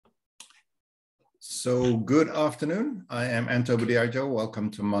So good afternoon. I am Anto Budiarjo. Welcome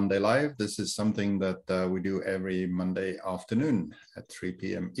to Monday Live. This is something that we do every Monday afternoon at 3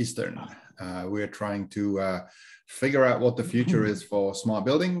 p.m. Eastern. We're trying to figure out what the future is for smart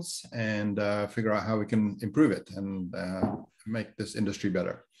buildings and figure out how we can improve it and make this industry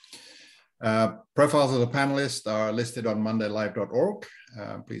better. Profiles of the panelists are listed on mondaylive.org.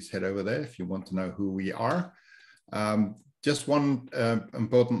 Please head over there if you want to know who we are. Just one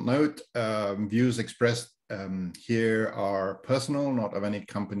important note, views expressed here are personal, not of any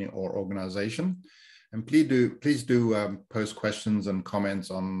company or organization. And please do post questions and comments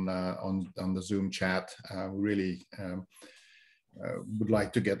on the Zoom chat. We really would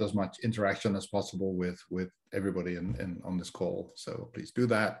like to get as much interaction as possible with everybody on this call. So please do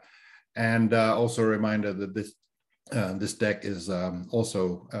that. And also a reminder that this deck is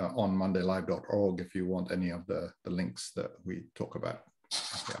also on mondaylive.org if you want any of the links that we talk about.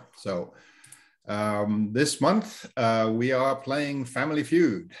 Yeah. So this month we are playing Family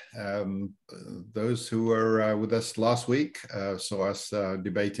Feud. Those who were with us last week saw us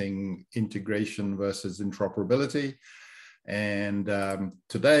debating integration versus interoperability. And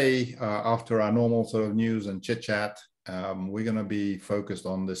today, after our normal sort of news and chit chat, we're going to be focused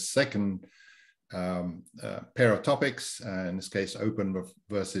on the second pair of topics, in this case, open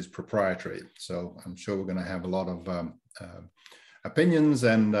versus proprietary. So I'm sure we're going to have a lot of opinions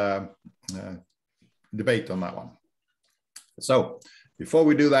and debate on that one. So before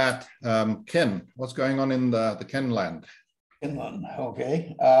we do that, Ken, what's going on in the Ken land? Finland,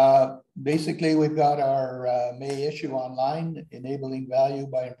 okay. Basically, we've got our May issue online, enabling value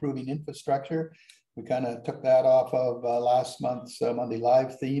by improving infrastructure. We kind of took that off of last month's Monday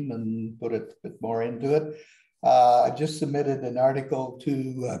Live theme and put a bit more into it. I just submitted an article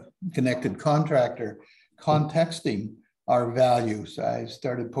to Connected Contractor contexting our values. I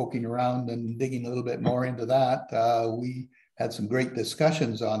started poking around and digging a little bit more into that. We had some great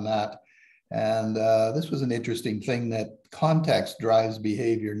discussions on that. And this was an interesting thing that context drives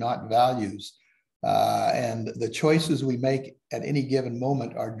behavior, not values. And the choices we make at any given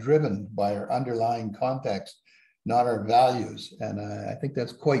moment are driven by our underlying context, not our values. And I think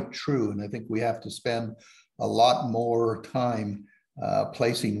that's quite true. And I think we have to spend a lot more time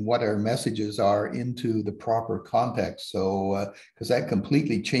placing what our messages are into the proper context. So, because that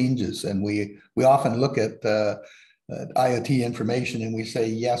completely changes. And we often look at IoT information and we say,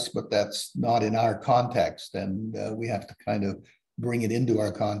 yes, but that's not in our context. And we have to kind of bring it into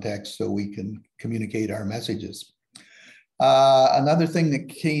our context so we can communicate our messages. Another thing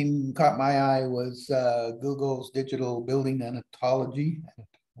that caught my eye was Google's digital building anthology.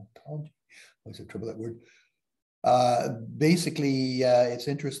 What's the trouble with that word? Basically, it's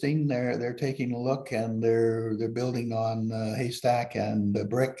interesting. They're taking a look and they're building on haystack and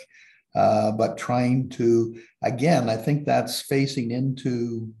brick, but trying to, again, I think that's facing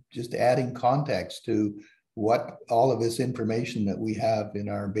into just adding context to what all of this information that we have in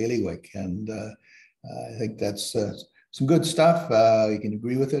our bailiwick. And I think that's some good stuff. You can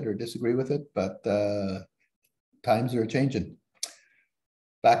agree with it or disagree with it, but times are changing.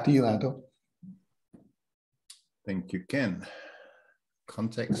 Back to you, Anto. Thank you, Ken.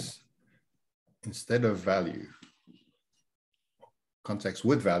 Context instead of value. Context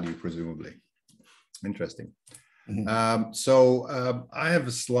with value, presumably. Interesting. Mm-hmm. So I have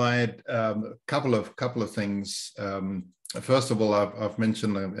a slide, couple of things. First of all, I've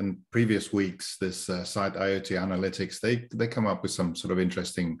mentioned in previous weeks this site IoT Analytics. They come up with some sort of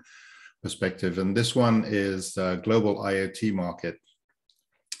interesting perspective, and this one is global IoT market.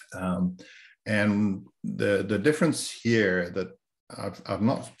 And the difference here that I've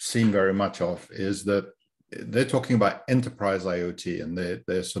not seen very much of is that they're talking about enterprise IoT, and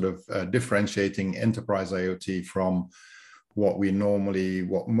they're sort of differentiating enterprise IoT from what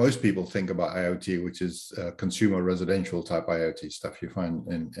most people think about IoT, which is consumer residential type IoT stuff you find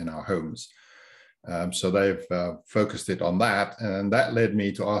in our homes. So they've focused it on that, and that led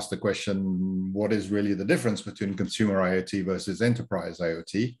me to ask the question, what is really the difference between consumer IoT versus enterprise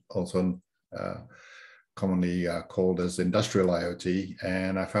IoT, also commonly called as industrial IoT?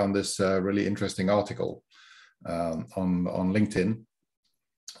 And I found this really interesting article on LinkedIn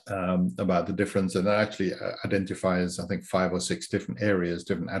about the difference, and that actually identifies, I think, 5 or 6 different areas,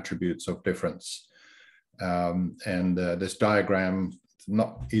 different attributes of difference. And this diagram,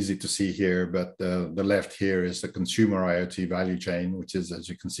 not easy to see here, but the left here is the consumer IoT value chain, which is, as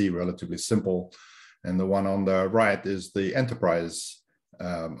you can see, relatively simple. And the one on the right is the enterprise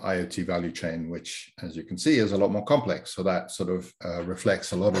IoT value chain, which, as you can see, is a lot more complex. So that sort of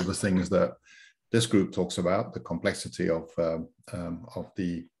reflects a lot of the things that this group talks about, the complexity of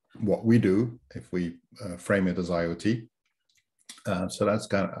the what we do if we frame it as IoT. So that's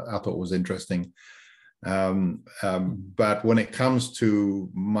kind of, I thought was interesting. But when it comes to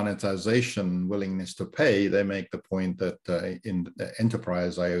monetization, willingness to pay, they make the point that in the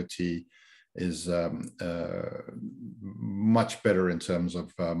enterprise IoT is much better in terms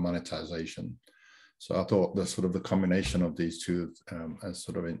of monetization. So I thought the sort of the combination of these two is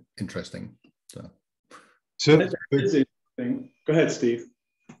sort of interesting. So that's interesting. Go ahead, Steve.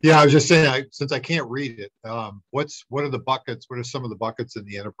 Yeah, I was just saying, since I can't read it, what are the buckets? What are some of the buckets in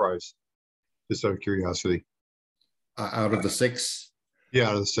the enterprise? Just out of curiosity. Out of the 6? Yeah,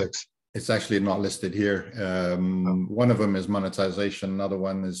 out of the 6. It's actually not listed here. One of them is monetization. Another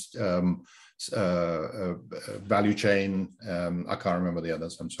one is value chain. I can't remember the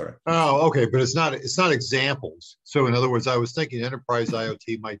others. I'm sorry. Oh, okay, but it's not examples. So in other words, I was thinking enterprise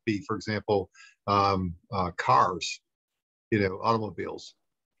IoT might be, for example, cars, automobiles,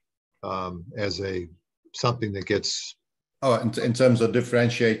 as something that gets. Oh, in terms of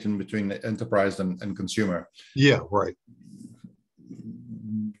differentiating between the enterprise and consumer. Yeah, right.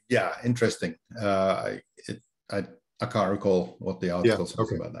 Yeah, interesting. I can't recall what the article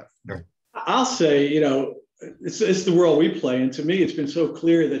says about that. Right. I'll say, it's the world we play in. To me, it's been so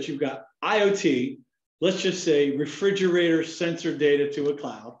clear that you've got IoT, let's just say refrigerator sensor data to a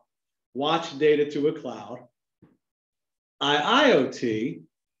cloud, watch data to a cloud. IoT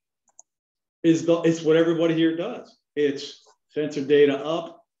is what everybody here does. It's sensor data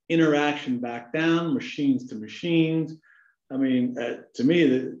up, interaction back down, machines to machines. I mean, to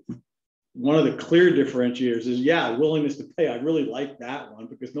me, one of the clear differentiators is, willingness to pay. I really like that one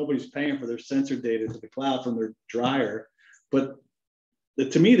because nobody's paying for their sensor data to the cloud from their dryer. But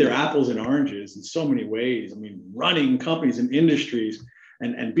to me, they're apples and oranges in so many ways. I mean, running companies and industries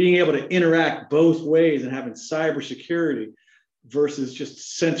and being able to interact both ways and having cybersecurity versus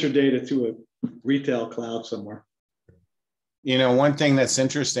just sensor data to a retail cloud somewhere. One thing that's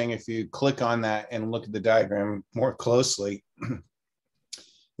interesting, if you click on that and look at the diagram more closely,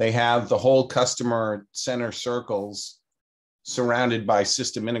 they have the whole customer center circles surrounded by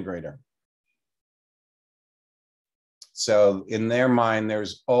system integrator. So in their mind,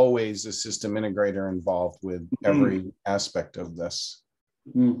 there's always a system integrator involved with every aspect of this.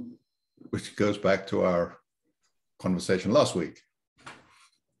 Which goes back to our conversation last week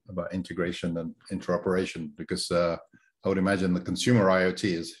about integration and interoperation, because I would imagine the consumer IoT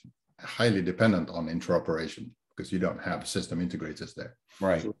is highly dependent on interoperation because you don't have system integrators there.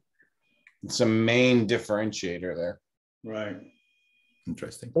 Right. It's a main differentiator there. Right.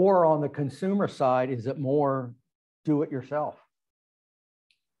 Interesting. Or on the consumer side, is it more do it yourself?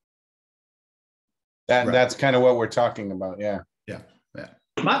 That's kind of what we're talking about. Yeah. Yeah. Yeah.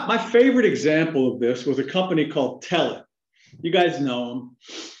 My favorite example of this was a company called Telit. You guys know them.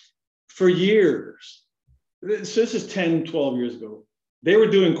 For years, so this is 10, 12 years ago, they were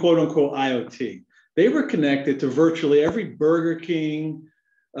doing quote unquote IoT. They were connected to virtually every Burger King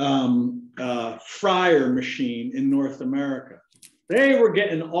fryer machine in North America. They were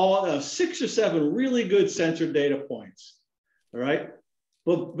getting all 6 or 7 really good sensor data points. All right.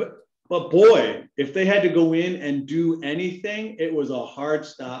 But boy, if they had to go in and do anything, it was a hard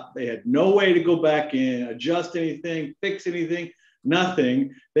stop. They had no way to go back in, adjust anything, fix anything,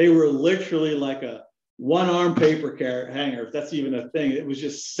 nothing. They were literally like a one-arm paper hanger, if that's even a thing. It was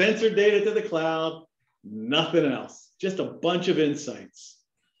just sensor data to the cloud, nothing else, just a bunch of insights.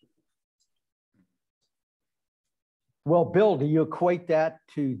 Well, Bill, do you equate that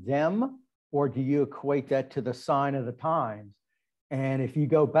to them or do you equate that to the sign of the times? And if you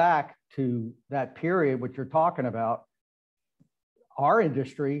go back to that period, what you're talking about, our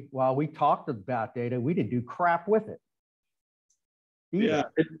industry, while we talked about data, we didn't do crap with it. Yeah,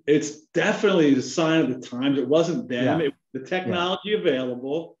 it's definitely the sign of the times. It wasn't them. Yeah. It was the technology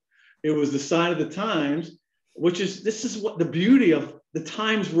available. It was the sign of the times, this is what the beauty of the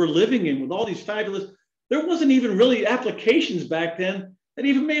times we're living in with all these fabulous, there wasn't even really applications back then that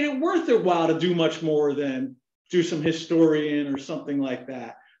even made it worth their while to do much more than do some historian or something like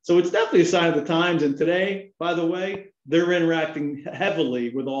that. So it's definitely a sign of the times. And today, by the way, they're interacting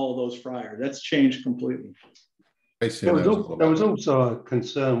heavily with all of those fryers. That's changed completely. There was also a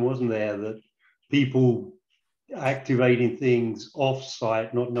concern, wasn't there, that people activating things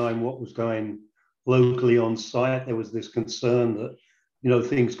off-site, not knowing what was going locally on site. There was this concern that,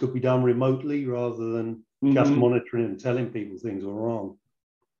 things could be done remotely rather than just monitoring and telling people things were wrong.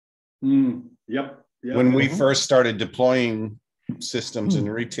 Yep. When we first started deploying systems in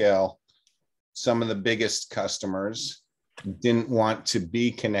retail, some of the biggest customers didn't want to be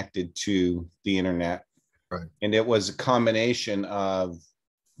connected to the internet. Right. And it was a combination of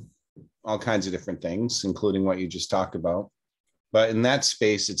all kinds of different things, including what you just talked about. But in that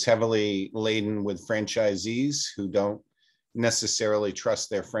space, it's heavily laden with franchisees who don't necessarily trust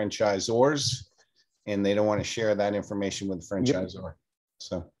their franchisors, and they don't want to share that information with the franchisor.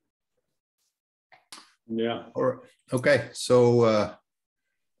 So, yeah. Okay, so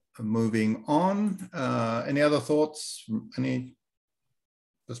moving on. Any other thoughts? Any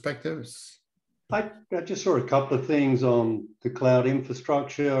perspectives? I just saw a couple of things on the cloud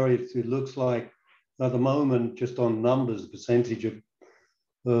infrastructure. It looks like at the moment, just on numbers, the percentage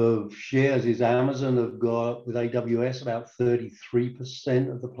of shares is Amazon have got with AWS about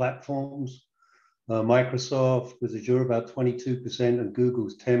 33% of the platforms. Microsoft with Azure about 22% and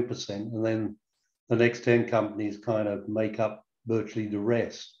Google's 10%. And then the next 10 companies kind of make up virtually the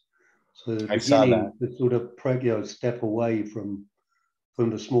rest. So I saw that. to sort of step away from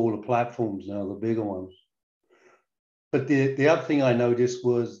the smaller platforms now, the bigger ones. But the other thing I noticed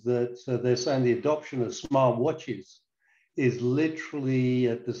was that they're saying the adoption of smart watches is literally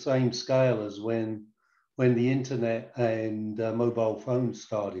at the same scale as when the internet and mobile phones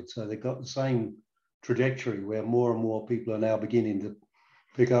started. So they've got the same trajectory where more and more people are now beginning to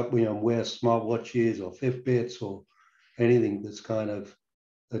pick up, wear smart watches or Fitbits or anything that's kind of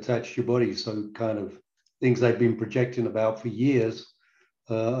attached to your body. So kind of things they've been projecting about for years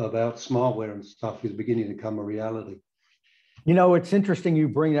about smartware and stuff is beginning to become a reality. It's interesting you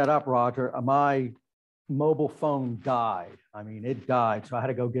bring that up, Roger. My mobile phone died. I mean, it died. So I had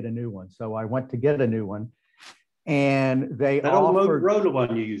to go get a new one. So I went to get a new one. And they that offered... old Motorola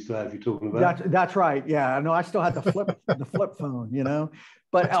one you used to have, you're talking about? That's right. Yeah. No, I still had the flip phone,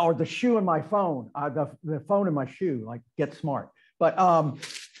 but, or the shoe in my phone, the phone in my shoe, like Get Smart. But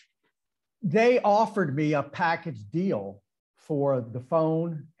they offered me a package deal for the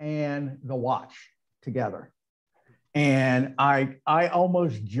phone and the watch together. And I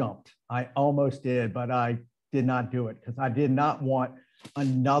almost jumped. I almost did, but I did not do it because I did not want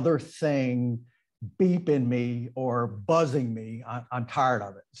another thing beeping me or buzzing me. I'm tired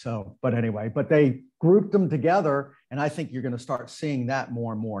of it. So, but anyway, but they grouped them together, and I think you're going to start seeing that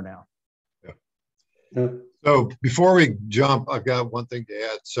more and more now. Yeah. So before we jump, I've got one thing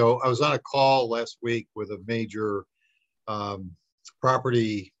to add. So I was on a call last week with a major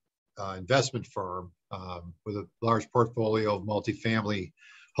property investment firm with a large portfolio of multifamily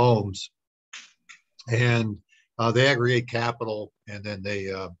homes, and they aggregate capital and then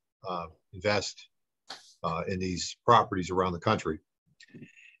they invest in these properties around the country.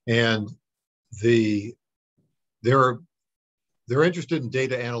 And they're interested in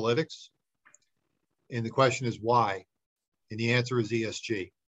data analytics, and the question is why, and the answer is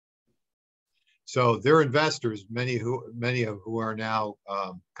ESG. So their investors, many of who are now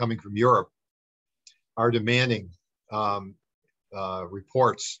coming from Europe, are demanding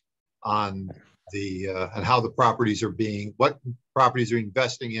reports on how the properties are what properties are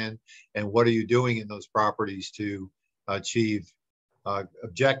investing in, and what are you doing in those properties to achieve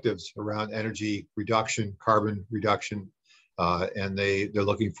objectives around energy reduction, carbon reduction, and they're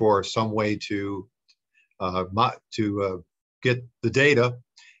looking for some way to get the data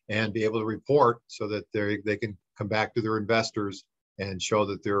and be able to report so that they can come back to their investors and show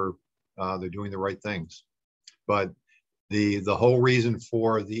that they're doing the right things. But the whole reason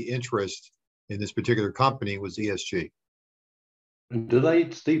for the interest in this particular company was ESG.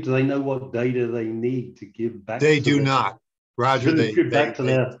 And Steve, do they know what data they need to give back? They do not, Roger. They give back to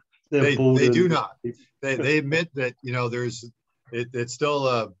their board. They do not. They admit that it's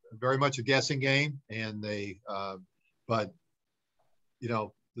still very much a guessing game, and but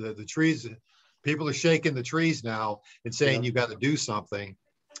the trees, people are shaking the trees now and saying you've got to do something,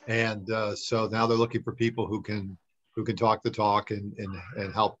 and so now they're looking for people who can talk the talk and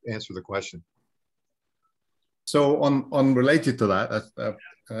help answer the question. So on related to that, that's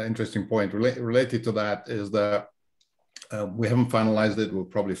an interesting point. Related to that is that we haven't finalized it. We'll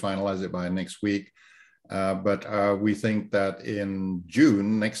probably finalize it by next week. But we think that in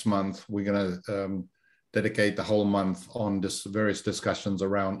June, next month, we're going to dedicate the whole month on this various discussions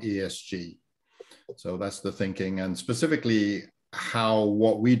around ESG. So that's the thinking, and specifically how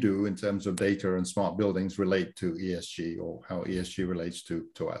what we do in terms of data and smart buildings relate to ESG, or how ESG relates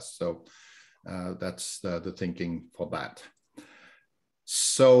to us. So that's the thinking for that.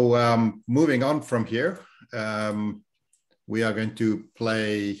 So moving on from here, we are going to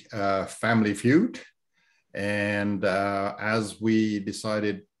play Family Feud. And as we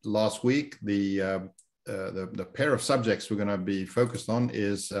decided last week, the pair of subjects we're going to be focused on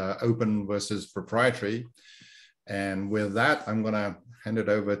is open versus proprietary. And with that, I'm going to hand it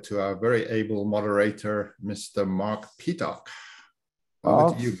over to our very able moderator, Mr. Mark Peacock.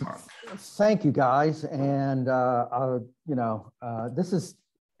 Over to you, Mark. thank you guys. And, this is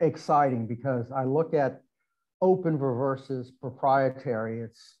exciting because I look at open versus proprietary.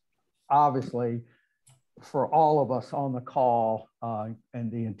 It's obviously for all of us on the call and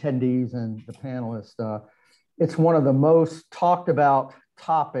the attendees and the panelists, it's one of the most talked about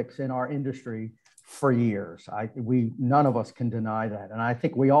topics in our industry for years. None of us can deny that. And I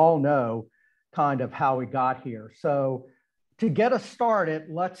think we all know kind of how we got here. So to get us started,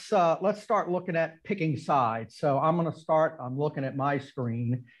 let's start looking at picking sides. So I'm looking at my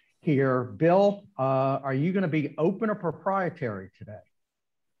screen here. Bill, are you going to be open or proprietary today?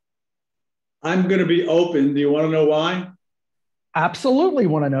 I'm going to be open. Do you want to know why? Absolutely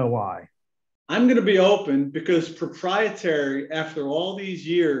want to know why. I'm going to be open because proprietary, after all these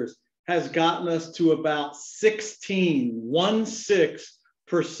years, has gotten us to about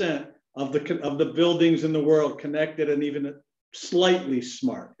 16% of the buildings in the world connected and even slightly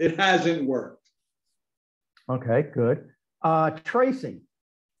smart. It hasn't worked. Okay, good. Tracy.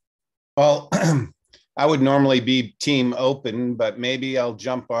 Well, I would normally be team open, but maybe I'll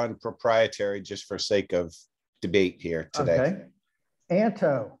jump on proprietary just for sake of debate here today. Okay.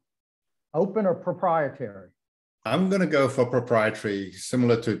 Anto, open or proprietary? I'm going to go for proprietary.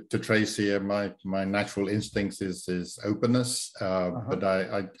 Similar to Tracy, my natural instincts is openness, but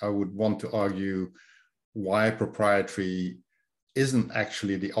I would want to argue why proprietary isn't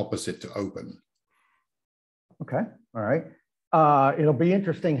actually the opposite to open. Okay, all right. It'll be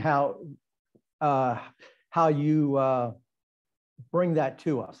interesting how you bring that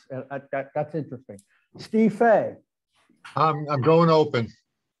to us. That's interesting. Steve Fay. I'm going open.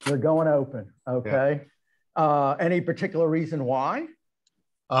 You're going open. Okay. Yeah. Any particular reason why?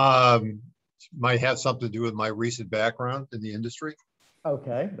 Might have something to do with my recent background in the industry.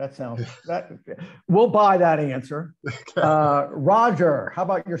 Okay, we'll buy that answer. Roger, how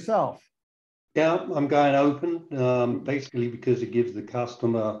about yourself? Yeah, I'm going open, basically because it gives the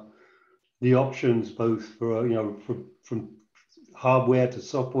customer the options both for, from hardware to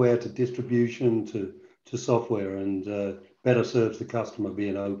software to distribution to software, and better serves the customer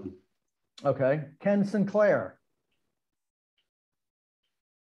being open. Okay. Ken Sinclair.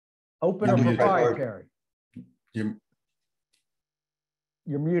 Open or proprietary?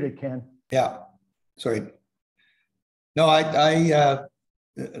 You're muted, Ken. Yeah, sorry. No,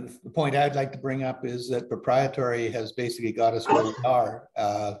 the point I'd like to bring up is that proprietary has basically got us where we are.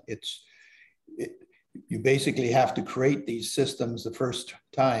 You basically have to create these systems the first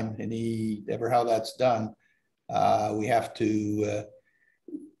time, and how that's done. We have to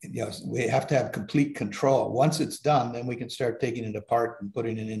have complete control. Once it's done, then we can start taking it apart and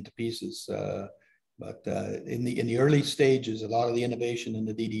putting it into pieces. But in the early stages, a lot of the innovation in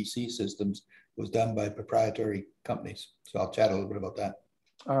the DDC systems was done by proprietary companies. So I'll chat a little bit about that.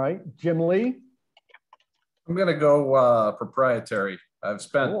 All right, Jim Lee. I'm going to go proprietary. I've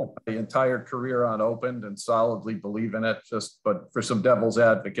spent my entire career on open and solidly believe in it. But for some devil's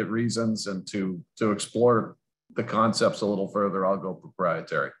advocate reasons and to explore the concepts a little further, I'll go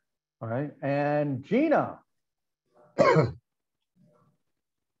proprietary. All right, and Gina.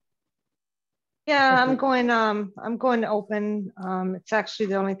 Yeah, I'm going open. It's actually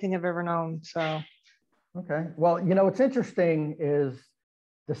the only thing I've ever known. So. Okay. Well, what's interesting is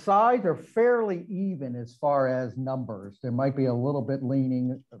the sides are fairly even as far as numbers. There might be a little bit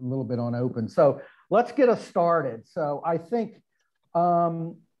leaning a little bit on open. So let's get us started. So I think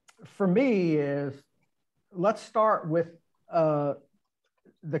for me let's start with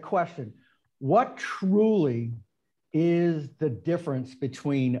the question. What truly is the difference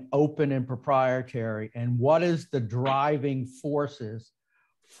between open and proprietary, and what is the driving forces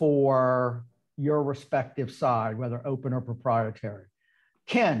for your respective side, whether open or proprietary?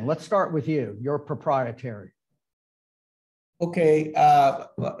 Ken, let's start with you. You're proprietary. Okay,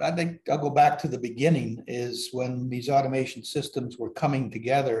 I think I'll go back to the beginning, is when these automation systems were coming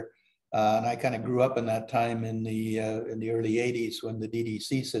together, and I kind of grew up in that time in the early 80s when the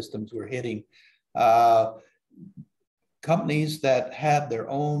DDC systems were hitting. Companies that had their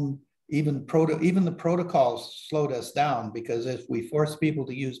own, even the protocols slowed us down, because if we forced people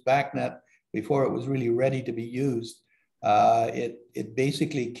to use BACnet before it was really ready to be used, it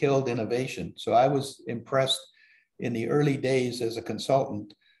basically killed innovation. So I was impressed in the early days as a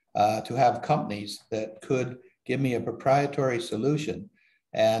consultant to have companies that could give me a proprietary solution.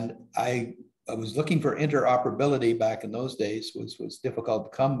 And I was looking for interoperability back in those days, was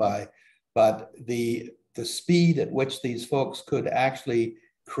difficult to come by, but the speed at which these folks could actually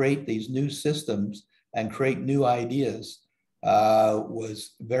create these new systems and create new ideas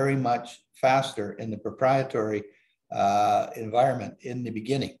was very much faster in the proprietary environment in the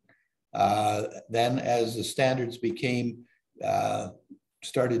beginning. Then as the standards became,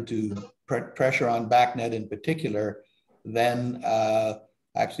 started to pressure on BACnet in particular, then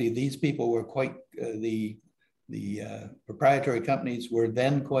actually these people were quite, the proprietary companies were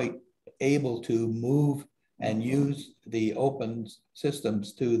then quite able to move and use the open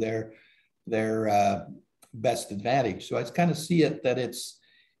systems to their best advantage. So I kind of see it that it's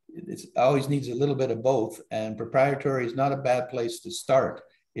always needs a little bit of both, and proprietary is not a bad place to start.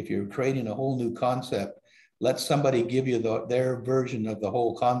 If you're creating a whole new concept, let somebody give you their version of the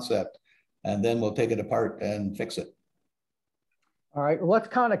whole concept, and then we'll take it apart and fix it. All right, well, let's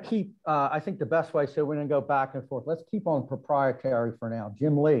kind of keep, I think the best way, so we're going to go back and forth. Let's keep on proprietary for now.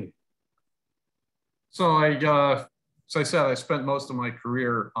 Jim Lee. So as I said, I spent most of my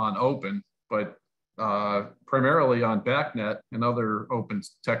career on open, but primarily on BACnet and other open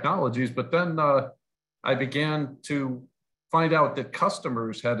technologies. But then I began to find out that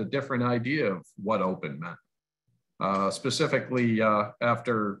customers had a different idea of what open meant. Specifically,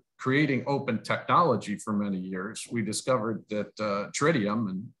 after creating open technology for many years, we discovered that Tritium,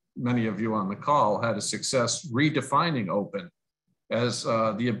 and many of you on the call, had a success redefining open as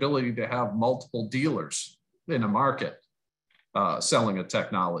the ability to have multiple dealers in a market selling a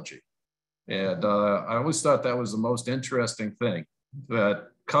technology. And I always thought that was the most interesting thing, that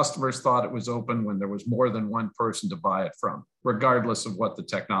customers thought it was open when there was more than one person to buy it from, regardless of what the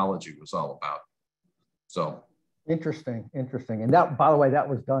technology was all about. So interesting. And that, by the way, that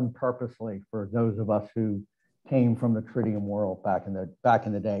was done purposely for those of us who came from the Tritium world back in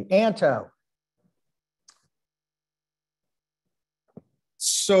the day. Anto.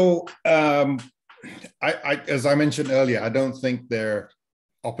 So as I mentioned earlier, I don't think they're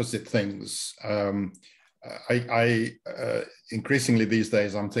opposite things. Increasingly these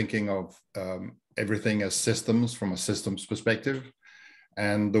days, I'm thinking of everything as systems from a systems perspective.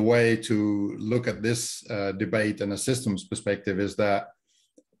 And the way to look at this debate in a systems perspective is that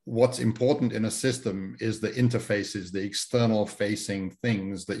what's important in a system is the interfaces, the external facing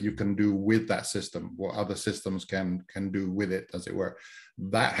things that you can do with that system, what other systems can do with it, as it were.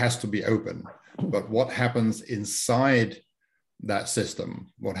 That has to be open. But what happens inside that system,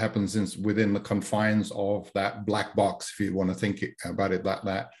 what happens within the confines of that black box, if you want to think about it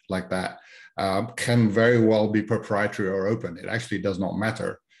like that, can very well be proprietary or open. It actually does not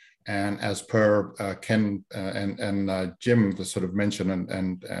matter. And as per Ken and Jim sort of mentioned,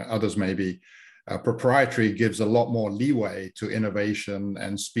 and others maybe, proprietary gives a lot more leeway to innovation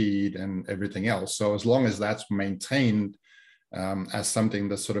and speed and everything else. So as long as that's maintained as something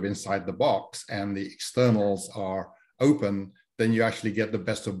that's sort of inside the box and the externals are open, then you actually get the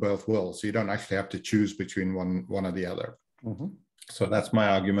best of both worlds. So you don't actually have to choose between one or the other. Mm-hmm. So that's my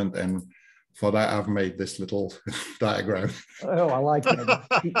argument. And for that, I've made this little diagram. Oh, I like it.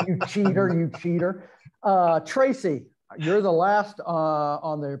 You cheater. Tracy, you're the last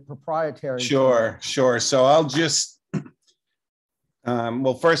on the proprietary. Sure. So I'll just,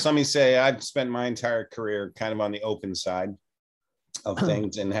 well, first let me say I've spent my entire career kind of on the open side of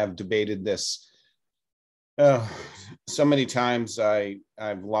things and have debated this so many times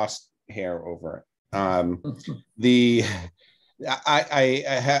I've lost hair over it. I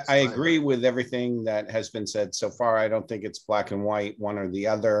agree with everything that has been said so far. I don't think it's black and white, one or the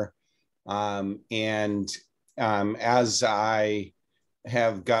other. As I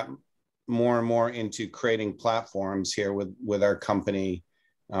have got more and more into creating platforms here with our company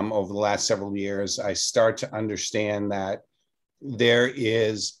over the last several years, I start to understand that there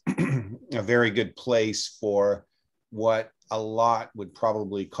is a very good place for what a lot would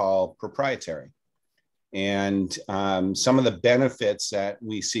probably call proprietary. And some of the benefits that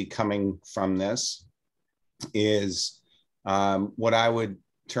we see coming from this is what I would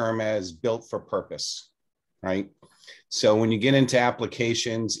term as built for purpose, right? So when you get into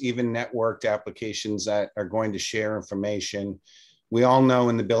applications, even networked applications that are going to share information, we all know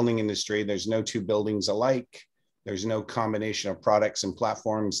in the building industry, there's no two buildings alike. There's no combination of products and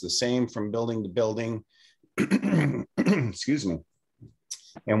platforms the same from building to building. Excuse me.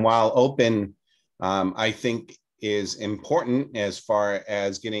 And while open, I think is important as far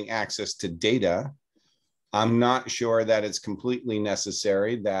as getting access to data, I'm not sure that it's completely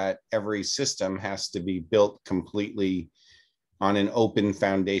necessary that every system has to be built completely on an open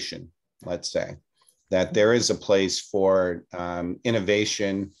foundation, let's say. That there is a place for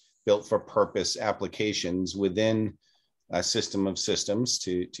innovation, built for purpose applications within a system of systems,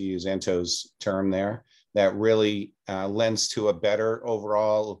 to use Anto's term there, that really lends to a better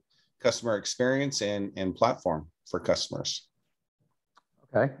overall customer experience and platform for customers.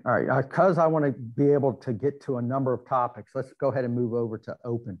 Okay, all right. Because I want to be able to get to a number of topics, let's go ahead and move over to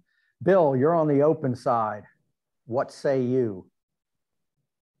open. Bill, you're on the open side. What say you?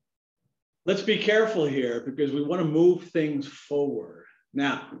 Let's be careful here because we want to move things forward.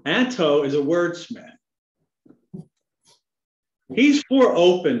 Now, Anto is a wordsmith. He's for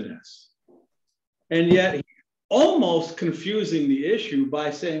openness, and yet he's almost confusing the issue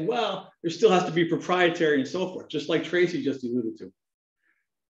by saying, well, there still has to be proprietary and so forth, just like Tracy just alluded to.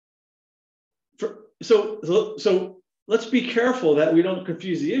 So let's be careful that we don't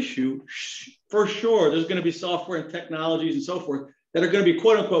confuse the issue. For sure, there's going to be software and technologies and so forth that are going to be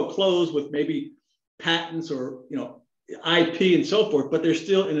quote unquote closed with maybe patents or IP and so forth, but they're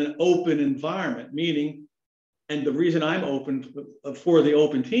still in an open environment, meaning, and the reason I'm open for the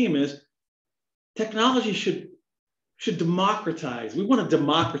open team is technology should democratize. We want to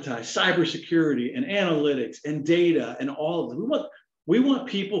democratize cybersecurity and analytics and data and all of it. We want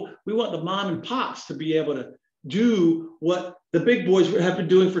people, we want the mom and pops to be able to do what the big boys have been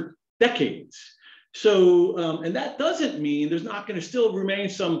doing for decades. So, and that doesn't mean there's not going to still remain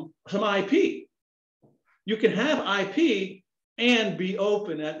some IP. You can have IP and be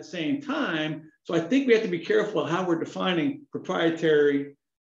open at the same time. So I think we have to be careful how we're defining proprietary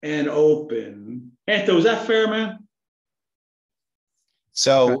and open. Anto, is that fair, man?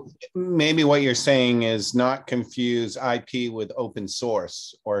 So maybe what you're saying is not confuse IP with open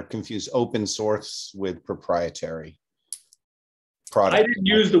source or confuse open source with proprietary product. I didn't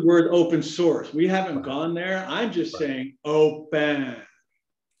use the word open source. We haven't gone there. I'm just saying open.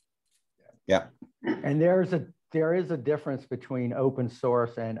 Yeah. And there is a difference between open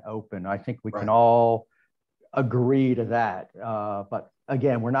source and open. I think we can all agree to that. But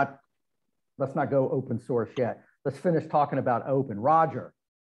again, let's not go open source yet. Let's finish talking about open. Roger,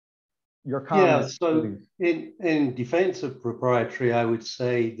 your comment. Yeah, so in defense of proprietary, I would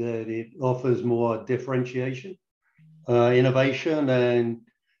say that it offers more differentiation, innovation, and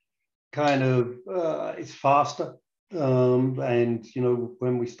kind of it's faster. And,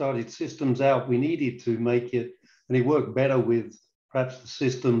 when we started systems out, we needed to make it, and it worked better with perhaps the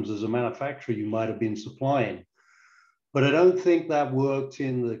systems as a manufacturer you might have been supplying. But I don't think that worked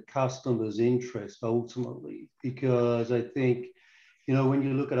in the customer's interest ultimately, because I think, when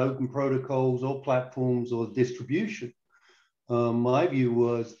you look at open protocols or platforms or distribution, my view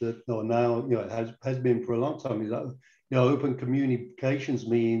was that, now, it has been for a long time, is that, open communications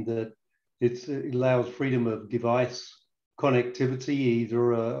mean that it allows freedom of device connectivity,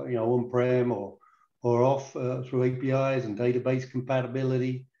 either, on-prem or off through APIs and database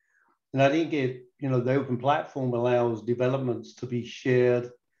compatibility. And I think the open platform allows developments to be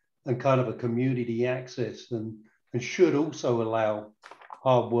shared and kind of a community access, and should also allow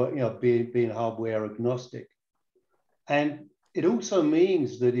hardware, being hardware agnostic. And it also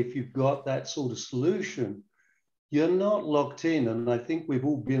means that if you've got that sort of solution, you're not locked in. And I think we've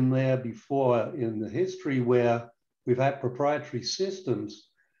all been there before in the history where we've had proprietary systems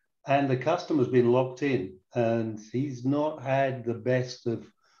and the customer's been locked in and he's not had the best of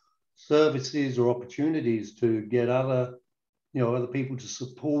services or opportunities to get other people to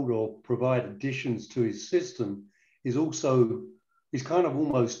support or provide additions to his system. He's kind of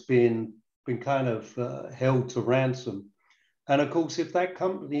almost been kind of held to ransom. And of course, if that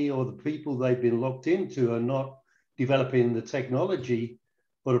company or the people they've been locked into are not developing the technology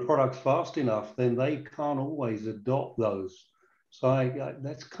or the products fast enough, then they can't always adopt those. So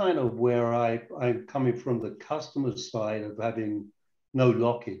that's kind of where I'm coming from, the customer side of having no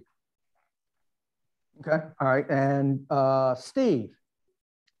lock-in. Okay, all right, and Steve.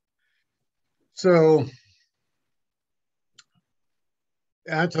 So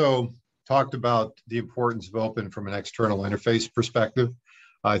Anto talked about the importance of open from an external interface perspective.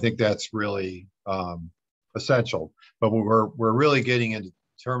 I think that's really essential, but we're really getting into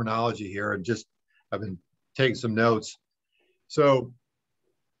terminology here, and I've been taking some notes. So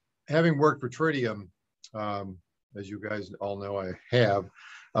having worked for Tritium, as you guys all know I have,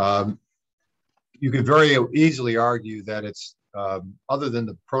 you could very easily argue that it's, other than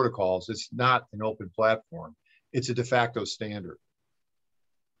the protocols, it's not an open platform. It's a de facto standard.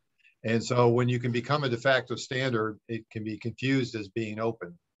 And so when you can become a de facto standard, it can be confused as being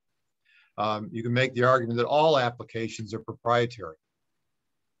open. You can make the argument that all applications are proprietary,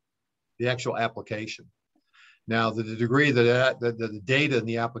 the actual application. Now, the degree that the data in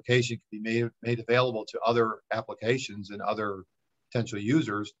the application can be made available to other applications and other potential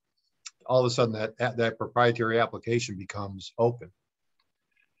users, all of a sudden that proprietary application becomes open.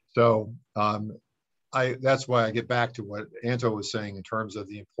 So that's why I get back to what Anto was saying in terms of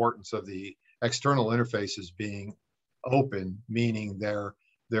the importance of the external interfaces being open, meaning they're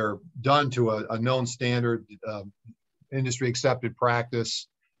done to a known standard, industry accepted practice,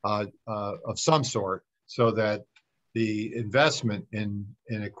 of some sort, so that the investment in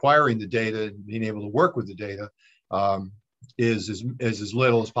acquiring the data and being able to work with the data is as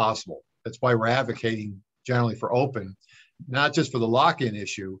little as possible. That's why we're advocating generally for open, not just for the lock-in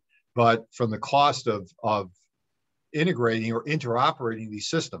issue, but from the cost of integrating or interoperating these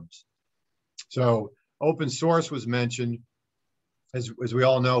systems. So open source was mentioned. As we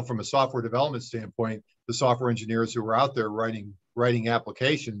all know, from a software development standpoint, the software engineers who are out there writing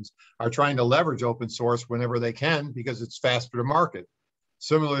applications are trying to leverage open source whenever they can, because it's faster to market.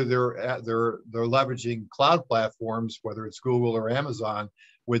 Similarly, they're leveraging cloud platforms, whether it's Google or Amazon,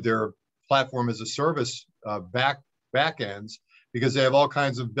 with their platform as a service backends, because they have all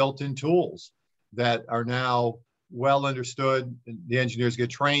kinds of built-in tools that are now well understood. The engineers get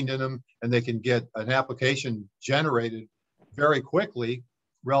trained in them, and they can get an application generated very quickly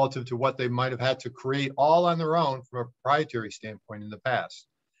relative to what they might have had to create all on their own from a proprietary standpoint in the past.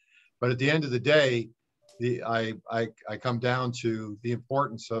 But at the end of the day, I come down to the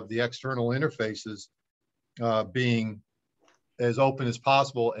importance of the external interfaces being as open as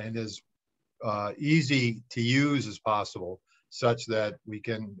possible and as easy to use as possible, such that we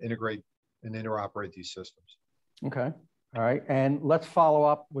can integrate and interoperate these systems. Okay, all right. And let's follow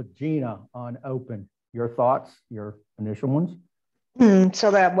up with Gina on open. Your thoughts, your initial ones?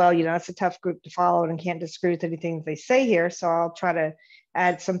 So that, well, it's a tough group to follow and can't disagree with anything they say here. So I'll try to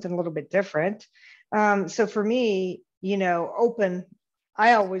add something a little bit different. So for me, open,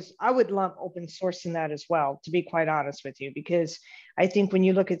 I would lump open source in that as well, to be quite honest with you, because I think when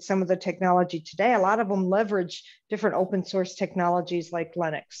you look at some of the technology today, a lot of them leverage different open source technologies like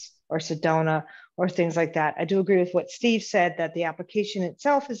Linux or Sedona or things like that. I do agree with what Steve said, that the application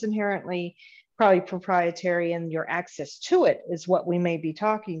itself is inherently probably proprietary, and your access to it is what we may be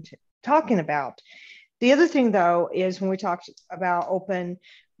talking about. The other thing, though, is when we talked about open,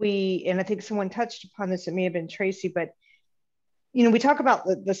 and I think someone touched upon this, it may have been Tracy, but we talk about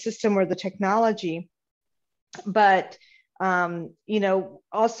the system or the technology, but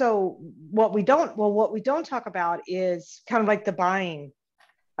also what we don't talk about is kind of like the buying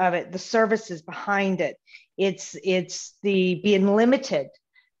of it, the services behind it. It's the being limited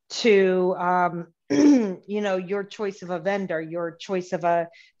to your choice of a vendor, your choice of a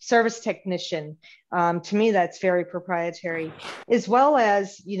service technician. To me, that's very proprietary, as well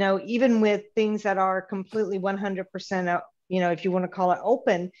as even with things that are completely 100%, if you want to call it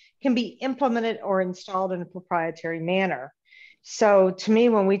open, can be implemented or installed in a proprietary manner. So to me,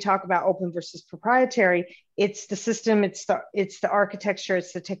 when we talk about open versus proprietary, it's the system, it's the architecture,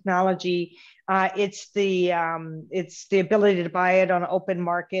 it's the technology, it's the ability to buy it on an open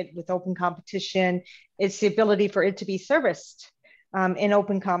market with open competition. It's the ability for it to be serviced in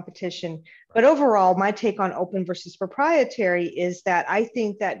open competition. But overall, my take on open versus proprietary is that I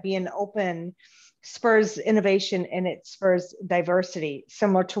think that being open spurs innovation and it spurs diversity,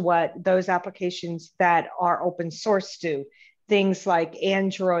 similar to what those applications that are open source do. Things like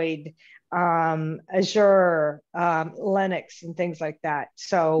Android, Azure, Linux, and things like that.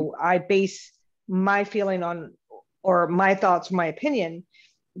 So I base my feeling on, or my thoughts, my opinion,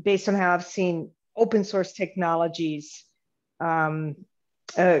 based on how I've seen open source technologies kind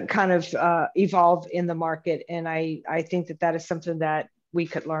of evolve in the market. And I think that is something that we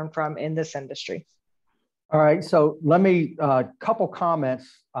could learn from in this industry. All right, so let me, couple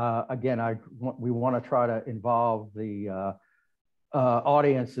comments. Again, we want to try to involve the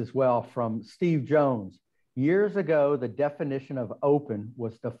audience as well, from Steve Jones. Years ago, the definition of open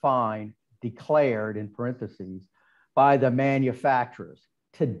was declared in parentheses, by the manufacturers.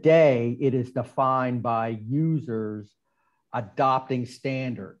 Today, it is defined by users adopting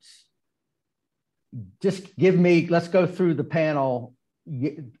standards. Just let's go through the panel.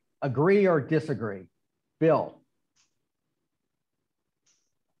 Agree or disagree? Bill.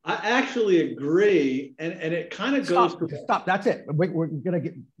 I actually agree, and it kind of goes to stop. That's it. We're gonna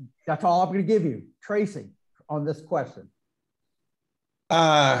get. That's all I'm gonna give you, Tracy, on this question.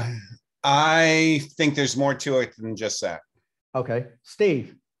 I think there's more to it than just that. Okay,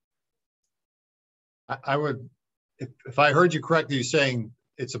 Steve. I would, if I heard you correctly, you're saying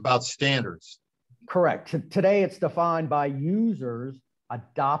it's about standards. Correct. Today, it's defined by users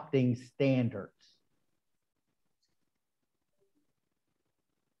adopting standards.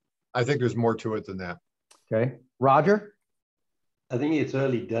 I think there's more to it than that. Okay. Roger? I think it's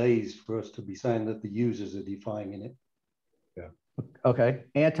early days for us to be saying that the users are defining it. Yeah. Okay.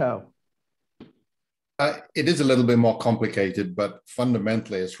 Anto? It is a little bit more complicated, but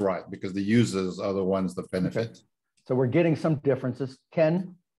fundamentally it's right, because the users are the ones that benefit. Okay. So we're getting some differences.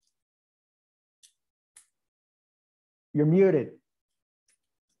 Ken? You're muted.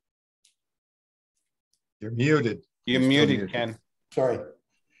 You're muted. You're muted, Ken. Sorry,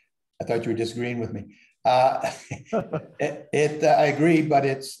 I thought you were disagreeing with me. I agree, but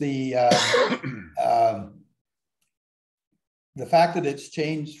it's the fact that it's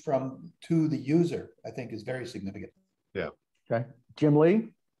changed from to the user, I think, is very significant. Yeah. Okay. Jim Lee?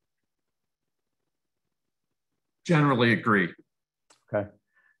 Generally agree. Okay.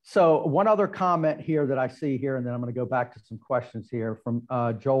 So one other comment here that I see here, and then I'm going to go back to some questions here from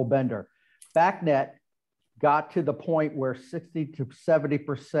Joel Bender. BACnet got to the point where 60 to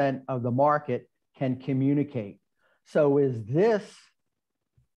 70% of the market can communicate. So is this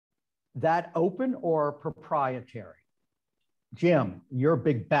that open or proprietary? Jim, you're a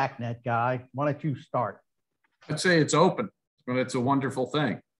big BACnet guy. Why don't you start? I'd say it's open, but it's a wonderful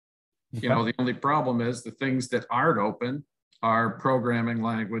thing. You know, the only problem is the things that aren't open are programming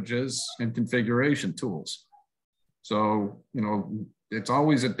languages and configuration tools. So, you know, it's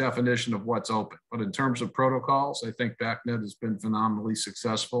always a definition of what's open. But in terms of protocols, I think BACnet has been phenomenally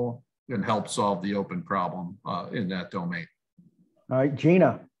successful and helped solve the open problem in that domain. All right,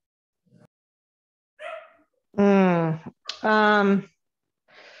 Gina.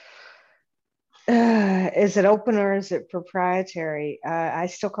 Is it open or is it proprietary? I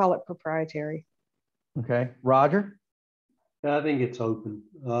still call it proprietary. Okay, Roger. I think it's open.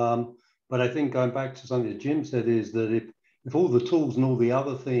 But I think going back to something that Jim said is that if all the tools and all the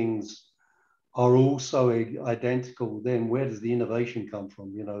other things are also identical, then where does the innovation come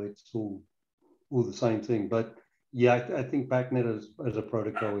from? You know, it's all the same thing. But yeah, I think BACnet as a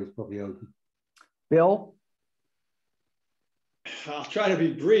protocol is probably open. Bill? I'll try to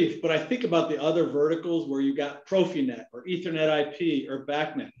be brief, but I think about the other verticals where you got Profinet or Ethernet IP or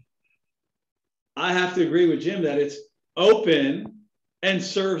BACnet. I have to agree with Jim that it's open and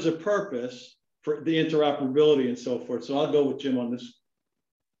serves a purpose for the interoperability and so forth. So I'll go with Jim on this.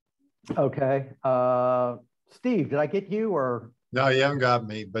 Okay. Steve, did I get you or? No, you haven't got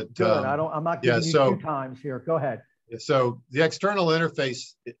me, but good. I'm not giving you 2 times here. Go ahead. So the external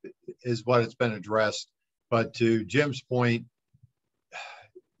interface is what it's been addressed. But to Jim's point,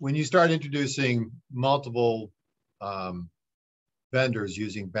 when you start introducing multiple vendors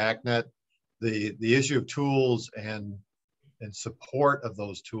using BACnet, the issue of tools and support of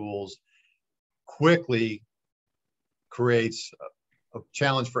those tools quickly creates a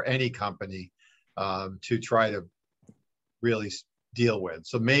challenge for any company to try to really deal with.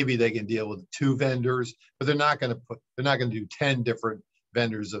 So maybe they can deal with 2 vendors, but they're not going to do 10 different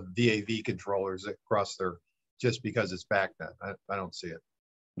vendors of VAV controllers across their, just because it's BACnet. I don't see it.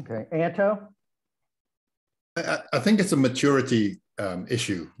 Okay, Anto? I think it's a maturity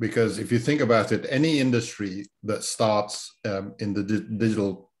issue, because if you think about it, any industry that starts in the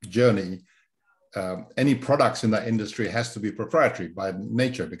digital journey, any products in that industry has to be proprietary by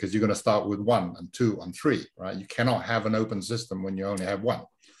nature, because you're going to start with 1 and 2 and 3, right? You cannot have an open system when you only have 1.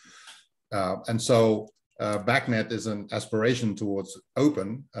 And so BACnet is an aspiration towards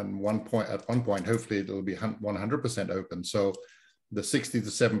open, and at one point, hopefully it'll be 100% open. So the 60 to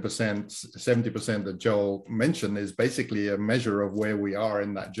 70% that Joel mentioned is basically a measure of where we are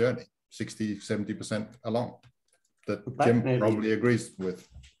in that journey, 60, 70% along, that Jim probably agrees with.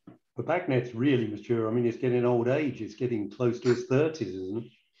 But BACnet's really mature. I mean, it's getting old age. It's getting close to its 30s, isn't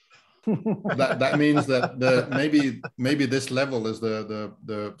it? that means that maybe this level is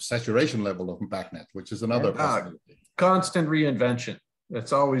the saturation level of BACnet, which is another possibility. Constant reinvention.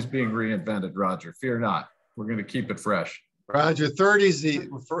 It's always being reinvented, Roger. Fear not. We're going to keep it fresh. Roger, 30's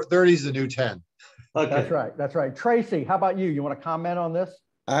the new 10. Okay. That's right. That's right. Tracy, how about you? You want to comment on this?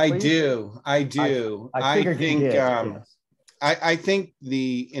 I do. I think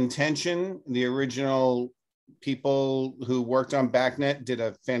the intention, the original people who worked on BACnet did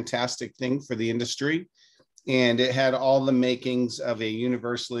a fantastic thing for the industry, and it had all the makings of a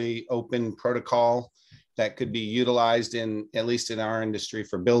universally open protocol that could be utilized in, at least in our industry,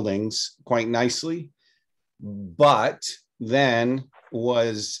 for buildings quite nicely, but then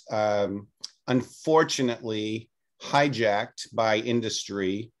was unfortunately hijacked by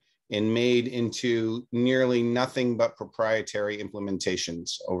industry and made into nearly nothing but proprietary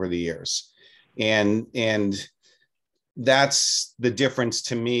implementations over the years. And that's the difference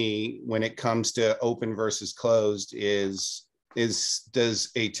to me when it comes to open versus closed is does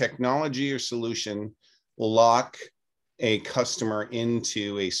a technology or solution lock a customer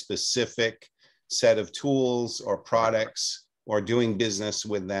into a specific set of tools or products, or doing business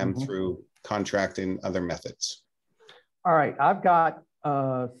with them through contract and other methods? All right, I've got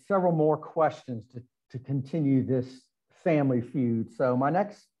several more questions to continue this family feud. So my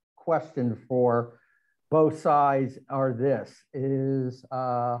next question for both sides are this, is,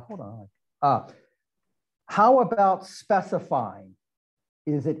 hold on. How about specifying?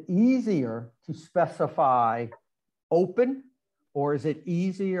 Is it easier to specify open, or is it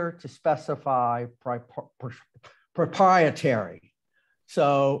easier to specify proprietary?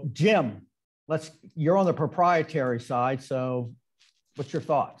 So Jim, you're on the proprietary side. So what's your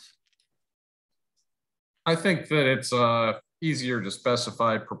thoughts? I think that it's easier to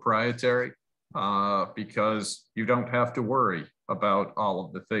specify proprietary because you don't have to worry about all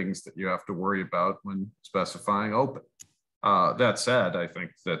of the things that you have to worry about when specifying open. That said, I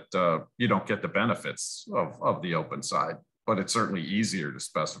think that you don't get the benefits of the open side, but it's certainly easier to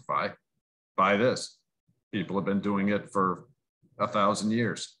specify by this. People have been doing it for 1,000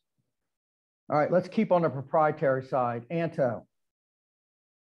 years. All right, let's keep on the proprietary side. Anto.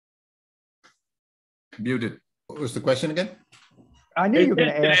 Muted. What was the question again? I knew you were going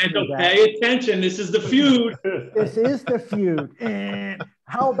to ask me that. Pay attention. This is the feud. This is the feud.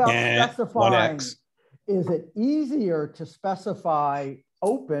 How about specifying? 1X. Is it easier to specify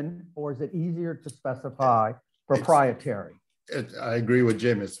open, or is it easier to specify proprietary? I agree with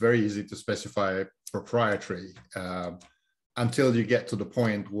Jim. It's very easy to specify proprietary until you get to the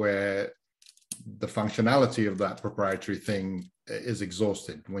point where the functionality of that proprietary thing is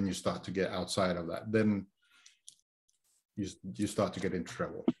exhausted. When you start to get outside of that, then you start to get into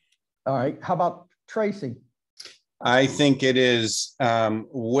trouble. All right. How about Tracy? I think it is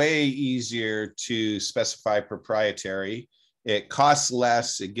way easier to specify proprietary. It costs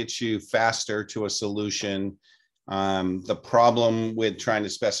less. It gets you faster to a solution. The problem with trying to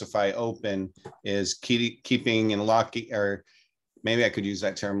specify open is keeping and locking, or maybe I could use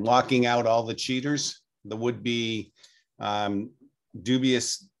that term, locking out all the cheaters, the would-be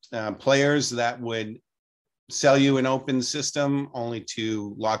dubious players that would sell you an open system only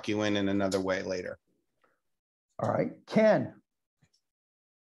to lock you in another way later. All right, Ken.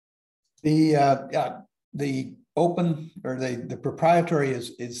 The open or the proprietary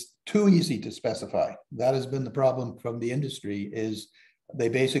is too easy to specify. That has been the problem from the industry, is they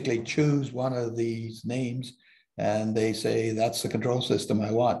basically choose one of these names and they say, that's the control system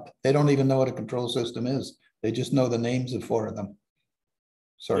I want. They don't even know what a control system is. They just know the names of 4 of them.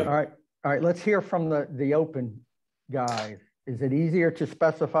 Sorry. All right, let's hear from the open guys. Is it easier to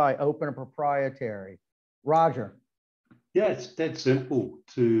specify open or proprietary? Roger. Yeah, it's dead simple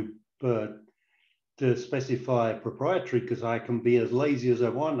to specify proprietary, because I can be as lazy as I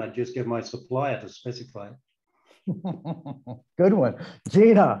want. I just get my supplier to specify it. Good one.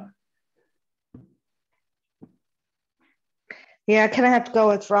 Gina. Yeah, I kind of have to go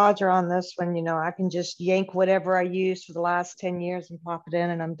with Roger on this one. You know, I can just yank whatever I used for the last 10 years and pop it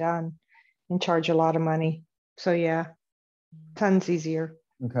in and I'm done and charge a lot of money. So yeah, tons easier.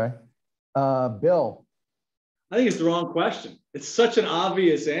 Okay. Bill. I think it's the wrong question. It's such an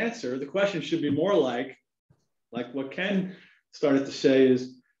obvious answer. The question should be more like what Ken started to say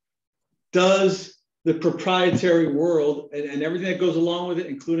is, does the proprietary world and everything that goes along with it,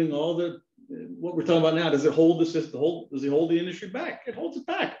 including all the what we're talking about now, does it hold the system? Does it hold the industry back? It holds it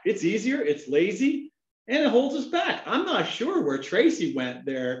back. It's easier, it's lazy, and it holds us back. I'm not sure where Tracy went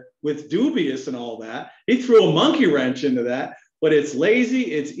there with dubious and all that. He threw a monkey wrench into that, but it's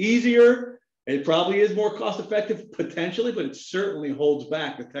lazy, it's easier. It probably is more cost effective potentially, but it certainly holds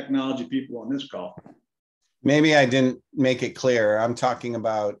back the technology people on this call. Maybe I didn't make it clear. I'm talking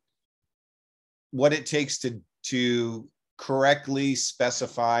about what it takes to correctly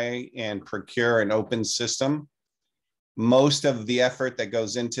specify and procure an open system. Most of the effort that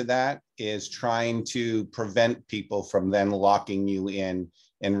goes into that is trying to prevent people from then locking you in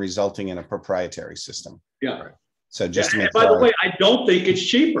and resulting in a proprietary system. Yeah. So just to make by the way, I don't think it's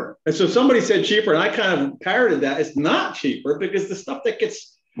cheaper. And so somebody said cheaper, and I kind of parroted that. It's not cheaper because the stuff that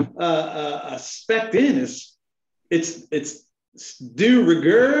gets spec'd in is it's de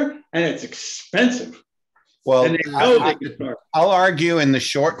rigueur and it's expensive. Well, and they know they can start. I'll argue in the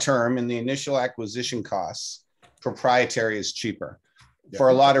short term, in the initial acquisition costs, proprietary is cheaper for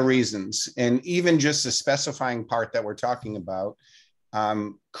a lot of reasons. And even just the specifying part that we're talking about,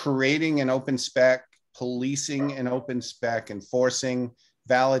 creating an open spec, policing an open spec, enforcing,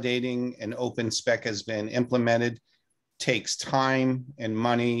 validating an open spec has been implemented, takes time and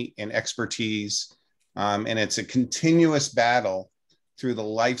money and expertise. And it's a continuous battle through the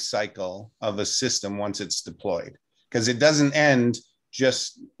life cycle of a system once it's deployed, because it doesn't end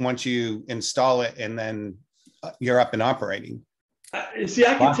just once you install it and then you're up and operating. See,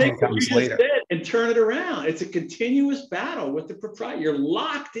 I can take what you just said and turn it around. It's a continuous battle with the proprietor. You're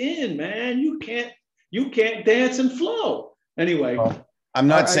locked in, man. You can't dance and flow. Anyway. Well, I'm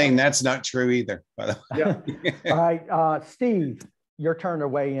not saying that's not true either, by the way. Yeah. All right, Steve, your turn to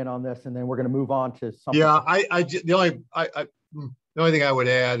weigh in on this, and then we're going to move on to something. Yeah, the only thing I would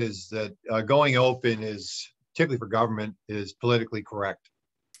add is that going open is, particularly for government, is politically correct.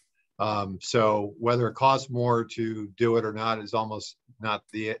 So whether it costs more to do it or not is almost not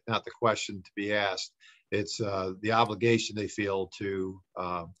the question to be asked. It's the obligation they feel to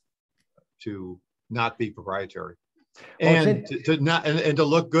not be proprietary, and to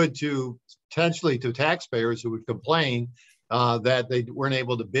look good to potentially to taxpayers who would complain that they weren't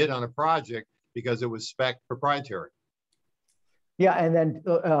able to bid on a project because it was spec proprietary. Yeah, and then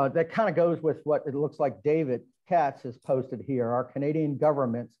that kind of goes with what it looks like David Katz has posted here. Our Canadian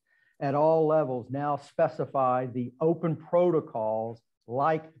governments at all levels now specify the open protocols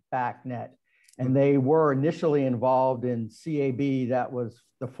like BACnet. And they were initially involved in CAB, that was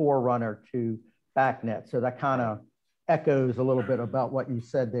the forerunner to BACnet. So that kind of echoes a little bit about what you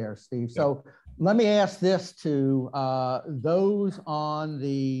said there, Steve. So let me ask this to those on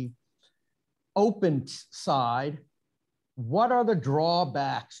the open side. What are the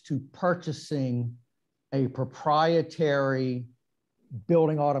drawbacks to purchasing a proprietary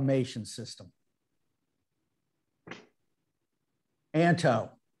building automation system? Anto.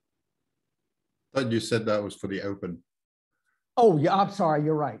 I thought you said that was for the open. Oh, yeah, I'm sorry.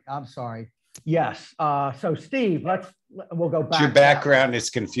 You're right. I'm sorry. Yes. So Steve, we'll go back. Your background is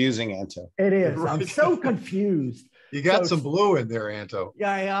confusing, Anto. It is. I'm so confused. You got some blue in there, Anto.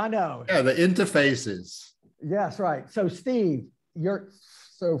 Yeah, I know. Yeah, the interfaces. Yes, right. So Steve,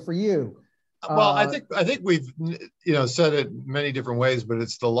 for you. Well, I think we've said it many different ways, but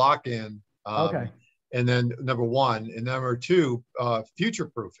it's the lock-in. Okay. And then number one, and number two, future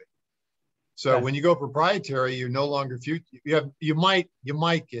proofing. So when you go proprietary, you're no longer you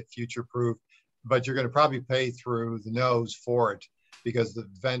might get future proof, but you're going to probably pay through the nose for it because the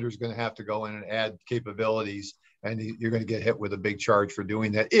vendor's going to have to go in and add capabilities, and you're going to get hit with a big charge for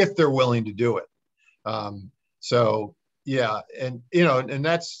doing that if they're willing to do it. So yeah, and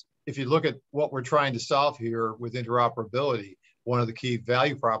that's, if you look at what we're trying to solve here with interoperability, one of the key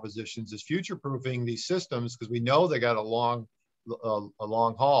value propositions is future proofing these systems, because we know they got a long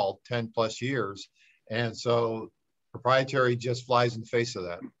haul, 10 plus years. And so proprietary just flies in the face of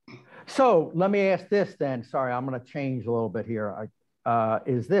that. So let me ask this then. Sorry, I'm going to change a little bit here.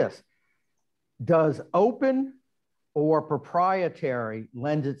 Does open or proprietary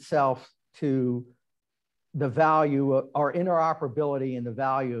lend itself to the value of, or interoperability and the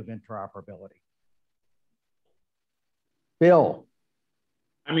value of interoperability? Bill.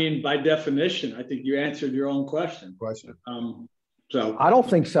 I mean, by definition, I think you answered your own question. So I don't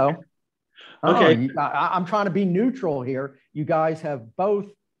think so. Okay. I'm trying to be neutral here. You guys have both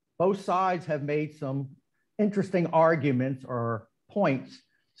sides have made some interesting arguments or points.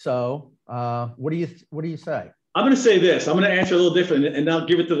 So what do you say? I'm going to say this. I'm going to answer a little different, and I'll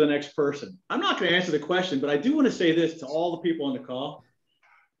give it to the next person. I'm not going to answer the question, but I do want to say this to all the people on the call.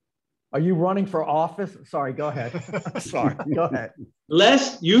 Are you running for office? Sorry, go ahead. Sorry, go ahead.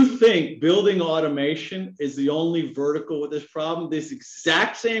 Lest you think building automation is the only vertical with this problem, this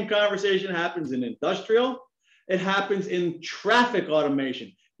exact same conversation happens in industrial. It happens in traffic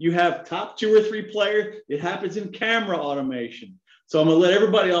automation. You have top 2 or 3 players. It happens in camera automation. So I'm going to let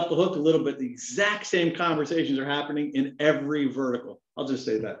everybody off the hook a little bit. The exact same conversations are happening in every vertical. I'll just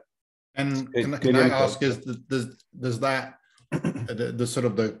say that. And can I ask, does that, the sort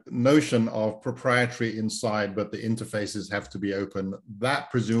of the notion of proprietary inside, but the interfaces have to be open,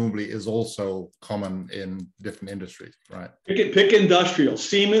 that presumably is also common in different industries, right? Pick industrial.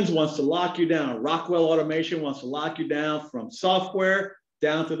 Siemens wants to lock you down. Rockwell Automation wants to lock you down from software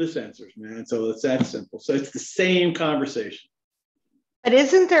down to the sensors, man. So it's that simple. So it's the same conversation. But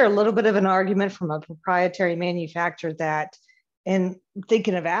isn't there a little bit of an argument from a proprietary manufacturer that, and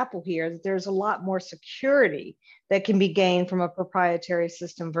thinking of Apple here, that there's a lot more security that can be gained from a proprietary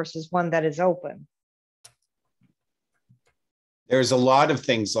system versus one that is open? There's a lot of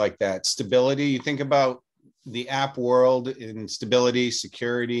things like that. Stability, you think about the app world in stability,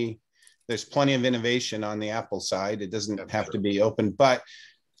 security, there's plenty of innovation on the Apple side. It doesn't have to be open, but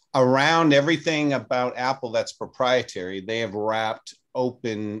around everything about Apple that's proprietary, they have wrapped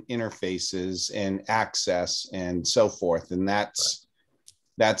open interfaces and access and so forth. And that's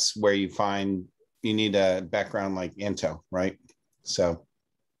where you find you need a background like Anto, right? So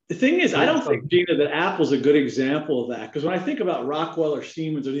the thing is, I don't think, Gina, that Apple's a good example of that. Because when I think about Rockwell or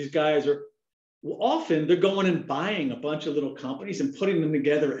Siemens or these guys are, well, often they're going and buying a bunch of little companies and putting them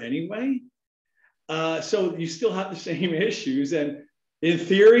together anyway. So you still have the same issues. And in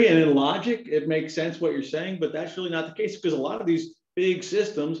theory and in logic, it makes sense what you're saying, but that's really not the case, because a lot of these big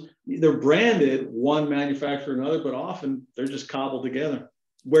systems. They're branded one manufacturer or another, but often they're just cobbled together.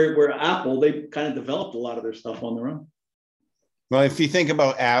 Where Apple, they kind of developed a lot of their stuff on their own. Well, if you think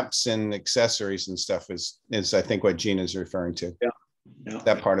about apps and accessories and stuff is I think what Gina's referring to. Yeah.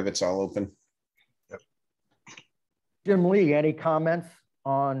 That part of it's all open. Yep. Jim Lee, any comments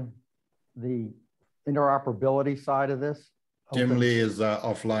on the interoperability side of this? Jim Lee is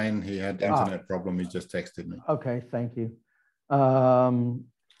offline. He had internet problem. He just texted me. Okay, thank you. How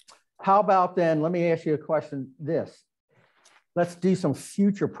about then, let me ask you a question. Let's do some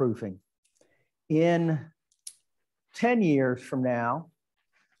future proofing. In 10 years from now,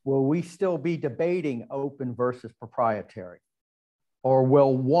 will we still be debating open versus proprietary? Or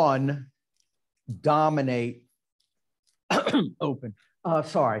will one dominate open?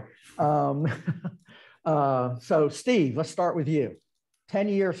 Sorry. So Steve, let's start with you. 10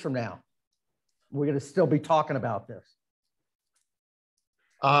 years from now, we're going to still be talking about this.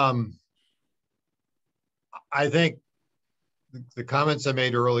 I think the comments I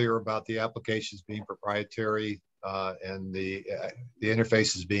made earlier about the applications being proprietary and the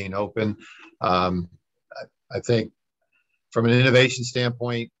interfaces being open, I think from an innovation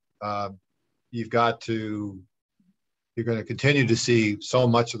standpoint, you're going to continue to see so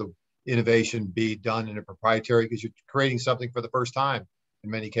much of the innovation be done in a proprietary because you're creating something for the first time in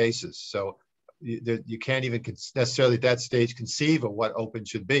many cases. So you can't even necessarily at that stage conceive of what open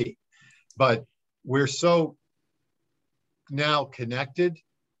should be. But we're so now connected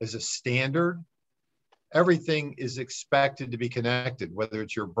as a standard. Everything is expected to be connected, whether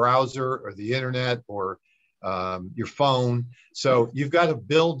it's your browser or the internet or your phone. So you've got to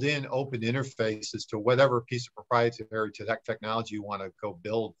build in open interfaces to whatever piece of proprietary technology you want to go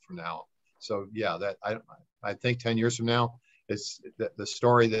build from now. So yeah, I think 10 years from now, it's the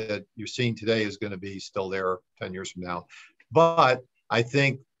story that you're seeing today is going to be still there 10 years from now. But I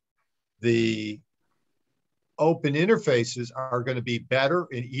think the open interfaces are going to be better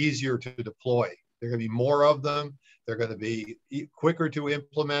and easier to deploy. There are going to be more of them. They're going to be quicker to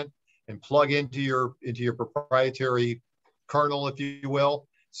implement and plug into your proprietary kernel, if you will.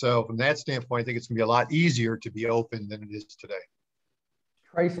 So from that standpoint, I think it's going to be a lot easier to be open than it is today.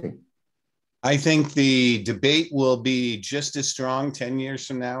 Tracy. I think the debate will be just as strong 10 years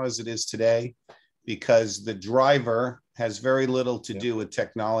from now as it is today, because the driver has very little to do with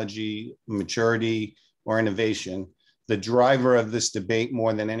technology, maturity, or innovation. The driver of this debate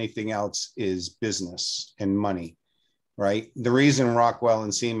more than anything else is business and money, right? The reason Rockwell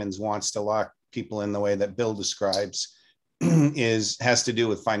and Siemens wants to lock people in the way that Bill describes has to do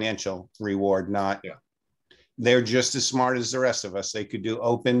with financial reward, not they're just as smart as the rest of us. They could do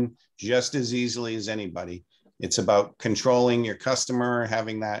open just as easily as anybody. It's about controlling your customer,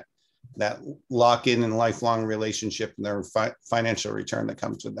 having that lock-in and lifelong relationship and their financial return that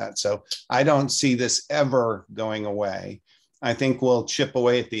comes with that. So I don't see this ever going away. I think we'll chip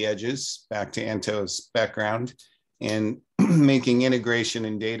away at the edges, back to Anto's background, and making integration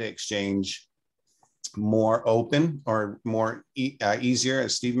and data exchange more open or more easier,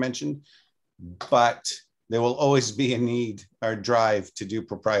 as Steve mentioned. But there will always be a need or drive to do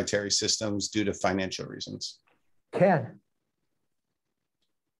proprietary systems due to financial reasons. Ken.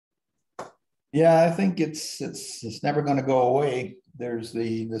 Yeah, I think it's never going to go away. There's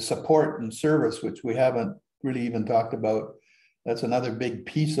the support and service, which we haven't really even talked about. That's another big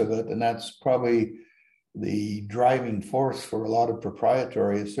piece of it, and that's probably the driving force for a lot of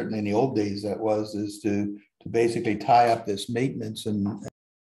proprietary. Certainly in the old days, is to basically tie up this maintenance and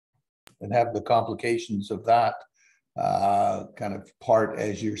have the complications of that kind of part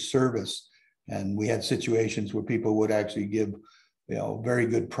as your service. And we had situations where people would actually give very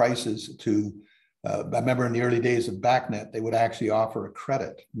good prices to, I remember in the early days of BACnet, they would actually offer a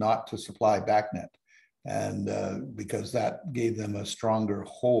credit not to supply BACnet. And because that gave them a stronger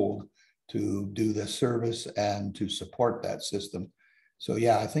hold to do the service and to support that system. So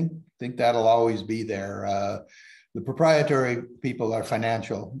yeah, I think that'll always be there. The proprietary people are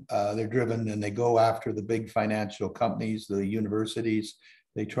financial. They're driven and they go after the big financial companies, the universities.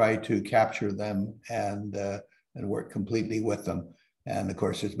 They try to capture them and work completely with them. And of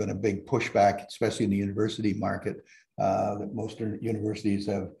course, there's been a big pushback, especially in the university market, that most universities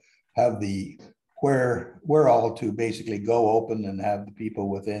have the where all to basically go open and have the people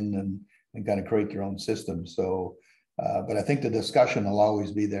within and kind of create their own system. So, but I think the discussion will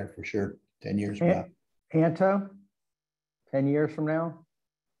always be there for sure. 10 years from now. Anto, 10 years from now?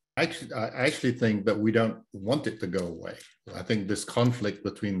 I actually think that we don't want it to go away. I think this conflict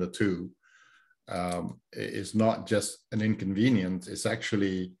between the two is not just an inconvenience, it's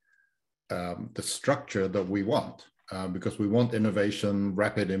actually the structure that we want. because we want innovation,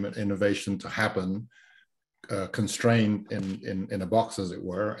 rapid innovation to happen, constrained in a box, as it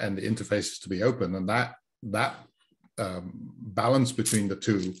were, and the interfaces to be open. And that balance between the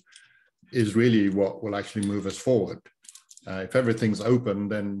two is really what will actually move us forward. If everything's open,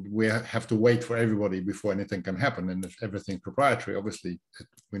 then we have to wait for everybody before anything can happen. And if everything's proprietary, obviously,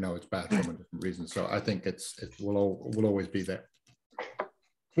 we know it's bad from a different reason. So I think it will always be there.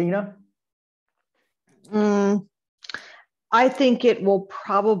 Tina? I think it will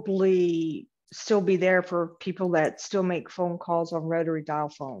probably still be there for people that still make phone calls on rotary dial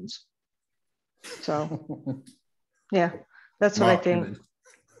phones. So, yeah, that's what I think.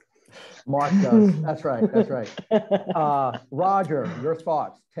 Mark does. That's right. That's right. Roger, your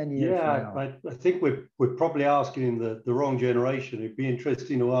thoughts 10 years from now. I think we're probably asking the wrong generation. It'd be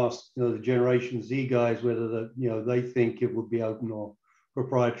interesting to ask, the Generation Z guys whether they think it would be open or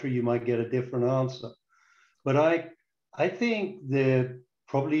proprietary. You might get a different answer. But I think there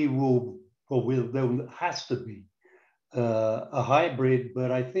probably there has to be a hybrid.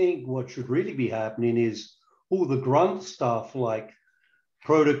 But I think what should really be happening is all the grunt stuff like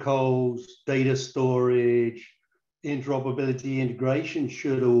protocols, data storage, interoperability, integration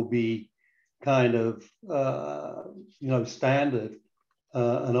should all be kind of standard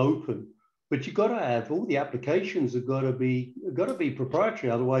and open. But you've got to have all the applications have got to be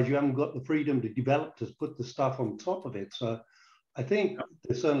proprietary. Otherwise, you haven't got the freedom to develop to put the stuff on top of it. So I think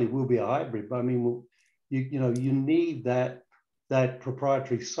there certainly will be a hybrid. But I mean, you need that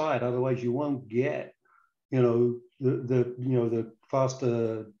proprietary side. Otherwise, you won't get the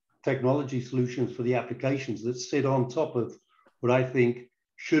faster technology solutions for the applications that sit on top of what I think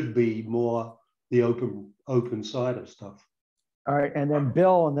should be more the open side of stuff. All right, and then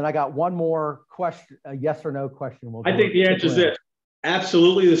Bill, and then I got one more question, a yes or no question. I think the answer is this: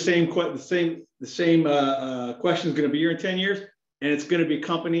 absolutely the same question is going to be here in 10 years, and it's going to be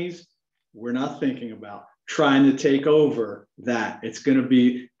companies we're not thinking about trying to take over that. It's going to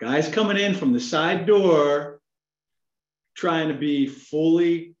be guys coming in from the side door trying to be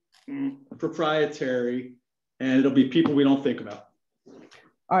fully proprietary, and it'll be people we don't think about.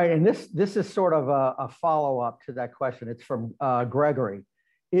 All right, and this is sort of a follow-up to that question. It's from Gregory.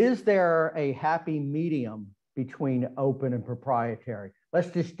 Is there a happy medium between open and proprietary? Let's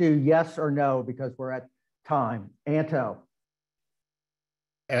just do yes or no because we're at time. Anto.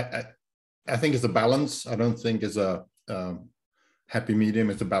 I think it's a balance. I don't think it's a happy medium.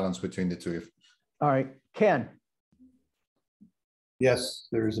 It's a balance between the two. All right, Ken. Yes,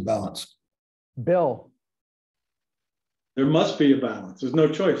 there is a balance. Bill. There must be a balance. There's no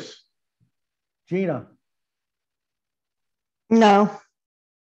choice. Gina. No.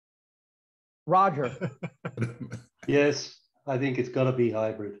 Roger. Yes, I think it's got to be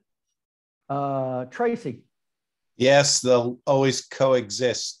hybrid. Tracy. Yes, they'll always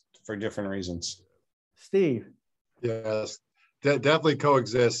coexist for different reasons. Steve. Yes, definitely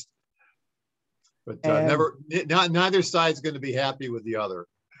coexist. But neither side's going to be happy with the other.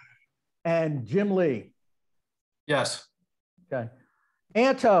 And Jim Lee. Yes. Okay.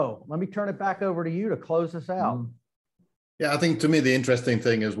 Anto, let me turn it back over to you to close this out. Yeah, I think to me, the interesting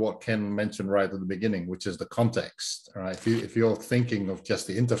thing is what Ken mentioned right at the beginning, which is the context. Right? If you're thinking of just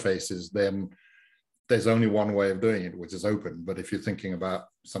the interfaces, then there's only one way of doing it, which is open. But if you're thinking about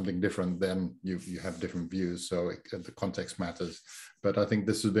something different, then you have different views. So the context matters. But I think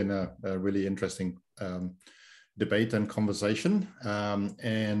this has been a really interesting debate and conversation.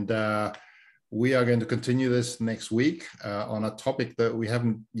 We are going to continue this next week on a topic that we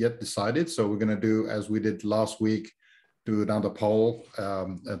haven't yet decided. So we're going to do, as we did last week, do another poll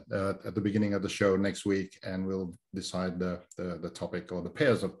at the beginning of the show next week, and we'll decide the topic or the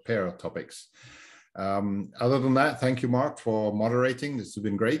pair of topics. Other than that, thank you, Mark, for moderating. This has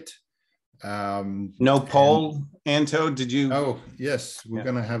been great. No poll, Anto, did you? Oh, yes, we're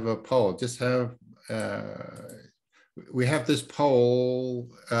going to have a poll. Just have... we have this poll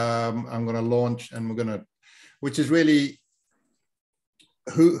I'm going to launch, and which is really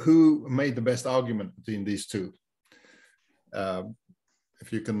who made the best argument between these two.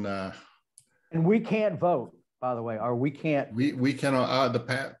 If you can. And we can't vote, by the way, or we can't. We cannot.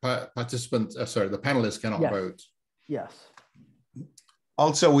 The participants, the panelists cannot vote. Yes.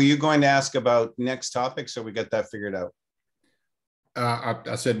 Also, were you going to ask about next topic, so we got that figured out?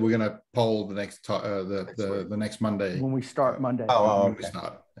 I said we're going to poll the next the next Monday when we start Monday. Okay. We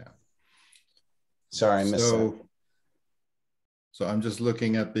start. Yeah. Sorry, I missed that. So I'm just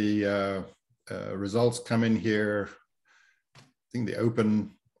looking at the results come in here. I think the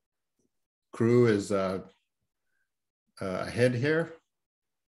open crew is ahead here.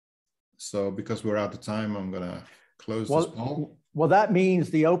 So because we're out of time, I'm going to close this poll. Well, that means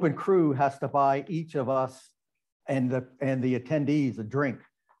the open crew has to buy each of us and the attendees a drink.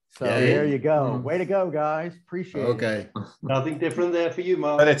 So there you go. Way to go, guys. Appreciate it. Okay. Nothing different there for you,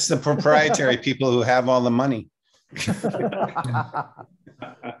 Mark. But it's the proprietary people who have all the money.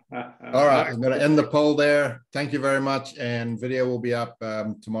 All right, I'm going to end the poll there. Thank you very much. And video will be up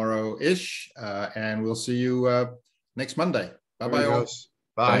tomorrow-ish. And we'll see you next Monday. Bye-bye all.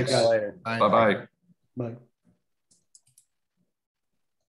 Bye. Later. Bye-bye. Bye.